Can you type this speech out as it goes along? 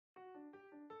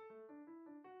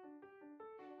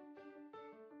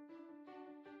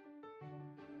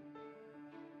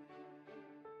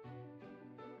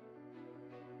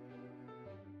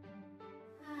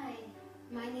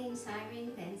My name's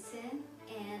Irene Vincent,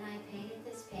 and I painted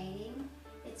this painting.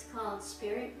 It's called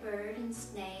Spirit Bird and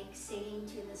Snake Singing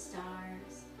to the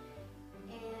Stars.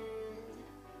 And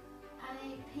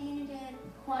I painted it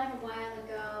quite a while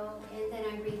ago, and then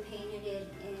I repainted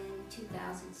it in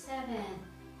 2007.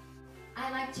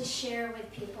 I like to share with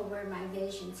people where my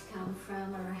visions come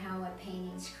from or how a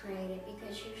painting's created,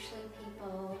 because usually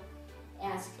people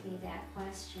ask me that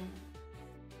question.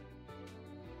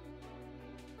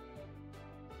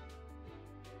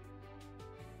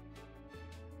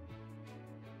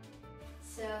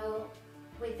 So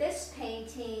with this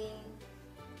painting,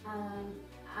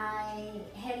 I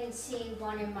hadn't seen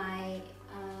one of my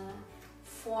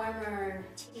former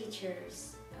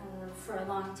teachers for a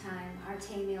long time,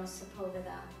 Artemio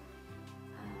Sepulveda.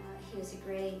 He was a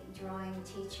great drawing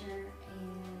teacher,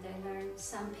 and I learned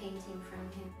some painting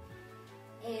from him.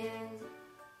 And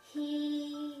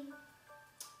he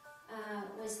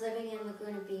was living in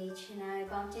Laguna Beach, and I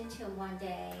bumped into him one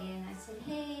day, and I said,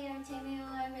 "Hey, Artemio,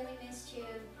 I really missed you.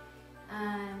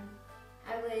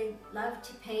 I would love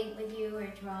to paint with you or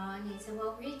draw." And he said,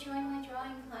 "Well, rejoin my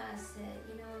drawing class.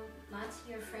 Lots of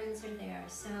your friends are there."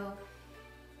 So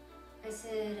I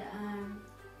said,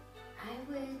 "I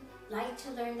would like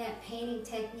to learn that painting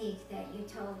technique that you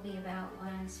told me about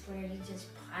once, where you just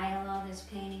pile all this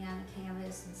painting on the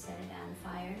canvas and set it on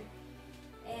fire."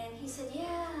 And he said,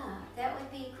 "Yeah, that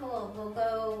would be cool. We'll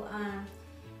go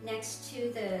next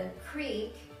to the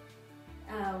creek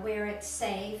where it's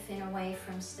safe and away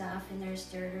from stuff, and there's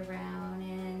dirt around,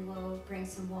 and we'll bring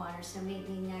some water. So meet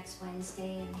me next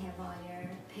Wednesday and have all your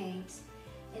paints."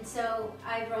 And so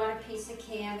I brought a piece of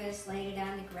canvas, laid it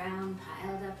on the ground,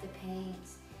 piled up the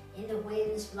paints, and the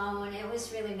wind's blowing. It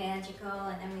was really magical,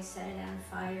 and then we set it on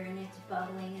fire, and it's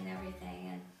bubbling and everything.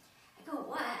 And I go,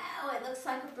 "Wow, it looks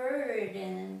like a bird,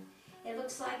 and it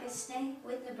looks like a snake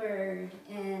with the bird."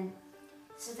 And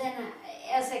so then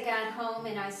as I got home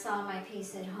and I saw my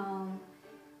piece at home,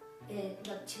 it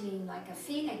looked to me like a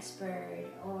phoenix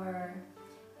bird,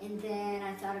 and then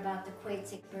I thought about the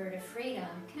Quetzalcoatl bird of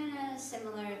freedom, kind of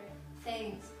similar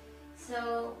things.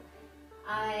 So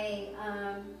I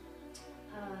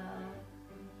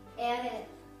added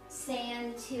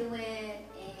sand to it,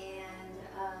 and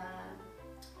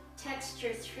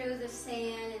texture through the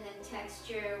sand, and then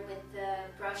texture with the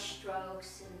brush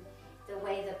strokes and the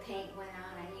way the paint went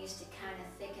on. I used it kind of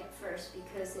thick at first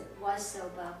because it was so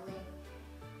bubbly.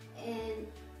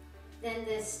 And then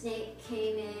the snake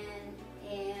came in,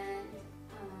 and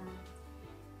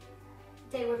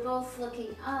they were both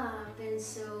looking up, and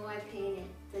so I painted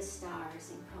the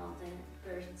stars and called it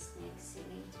Bird and Snake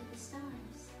Singing to the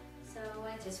Stars. So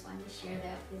I just wanted to share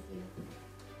that with you.